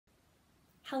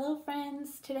Hello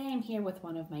friends, today I'm here with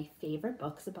one of my favorite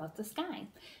books about the sky.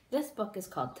 This book is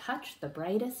called Touch the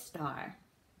Brightest Star.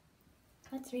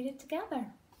 Let's read it together.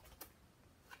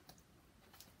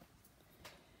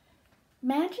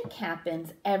 Magic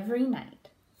happens every night.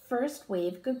 First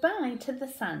wave goodbye to the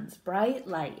sun's bright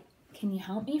light. Can you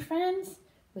help me, friends?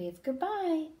 Wave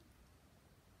goodbye.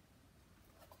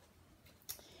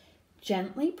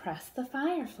 Gently press the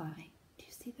firefly. Do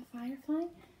you see the firefly?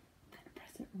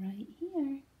 Press it right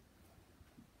here.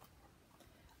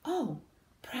 Oh,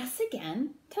 press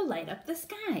again to light up the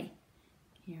sky.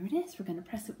 Here it is. We're going to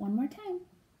press it one more time.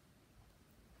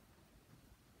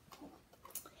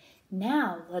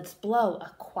 Now let's blow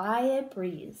a quiet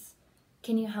breeze.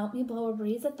 Can you help me blow a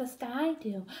breeze at the sky?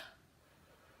 Do.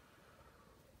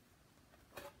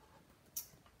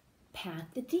 Pat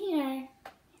the deer. Here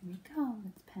we go.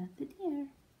 Let's pat the deer.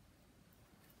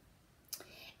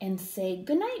 And say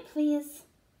good night, please.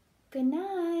 Good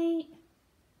night.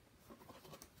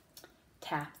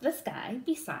 Tap the sky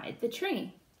beside the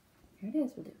tree. Here it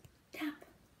is. We'll do tap.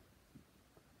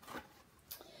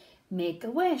 Make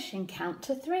a wish and count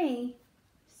to 3.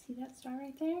 See that star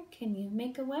right there? Can you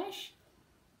make a wish?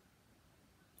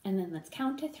 And then let's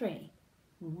count to 3.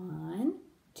 1,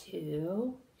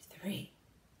 2, 3.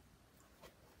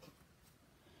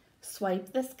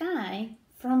 Swipe the sky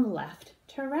from left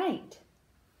to right.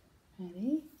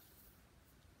 Ready?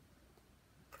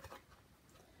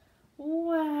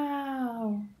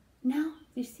 Wow. Now,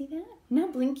 do you see that? Now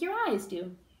blink your eyes,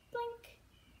 do. Blink.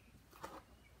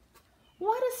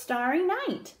 What a starry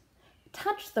night.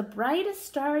 Touch the brightest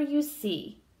star you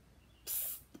see.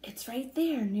 Psst, it's right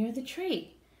there near the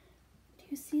tree. Do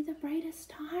you see the brightest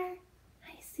star?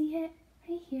 I see it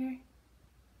right here.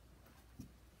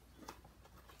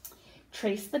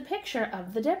 Trace the picture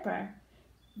of the dipper.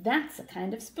 That's a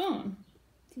kind of spoon.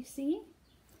 Do you see?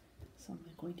 So I'm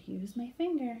going to use my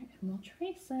finger and we'll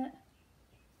trace it.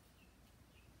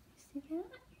 You see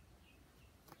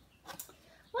that?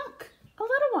 Look, a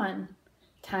little one.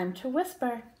 Time to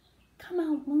whisper. Come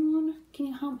out, moon. Can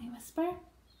you help me whisper?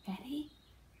 Ready?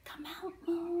 Come out,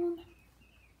 moon.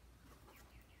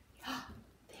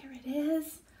 There it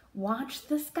is. Watch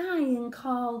the sky and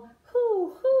call,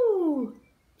 hoo, hoo,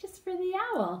 just for the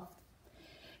owl.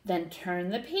 Then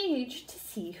turn the page to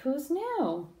see who's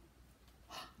new.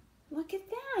 Look at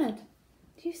that.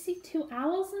 Do you see 2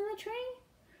 owls in the tree?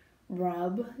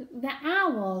 Rub the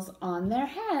owls on their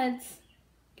heads.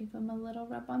 Give them a little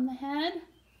rub on the head.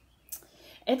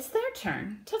 It's their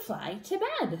turn to fly to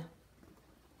bed.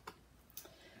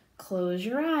 Close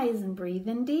your eyes and breathe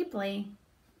in deeply.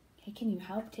 Okay, can you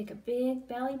help take a big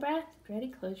belly breath? Ready?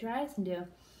 Close your eyes and do.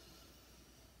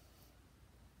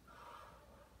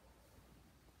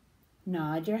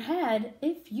 Nod your head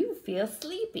if you feel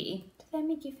sleepy. Did that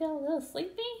make you feel a little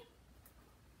sleepy?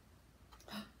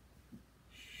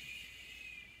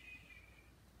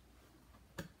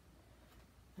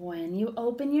 When you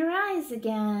open your eyes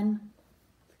again,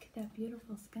 look at that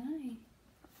beautiful sky.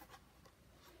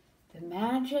 The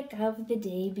magic of the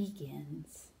day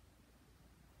begins.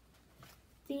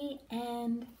 The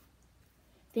end.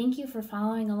 Thank you for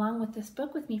following along with this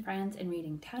book with me, friends, and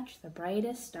reading Touch the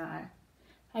Brightest Star.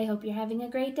 I hope you're having a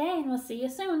great day, and we'll see you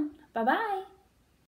soon. Bye-bye.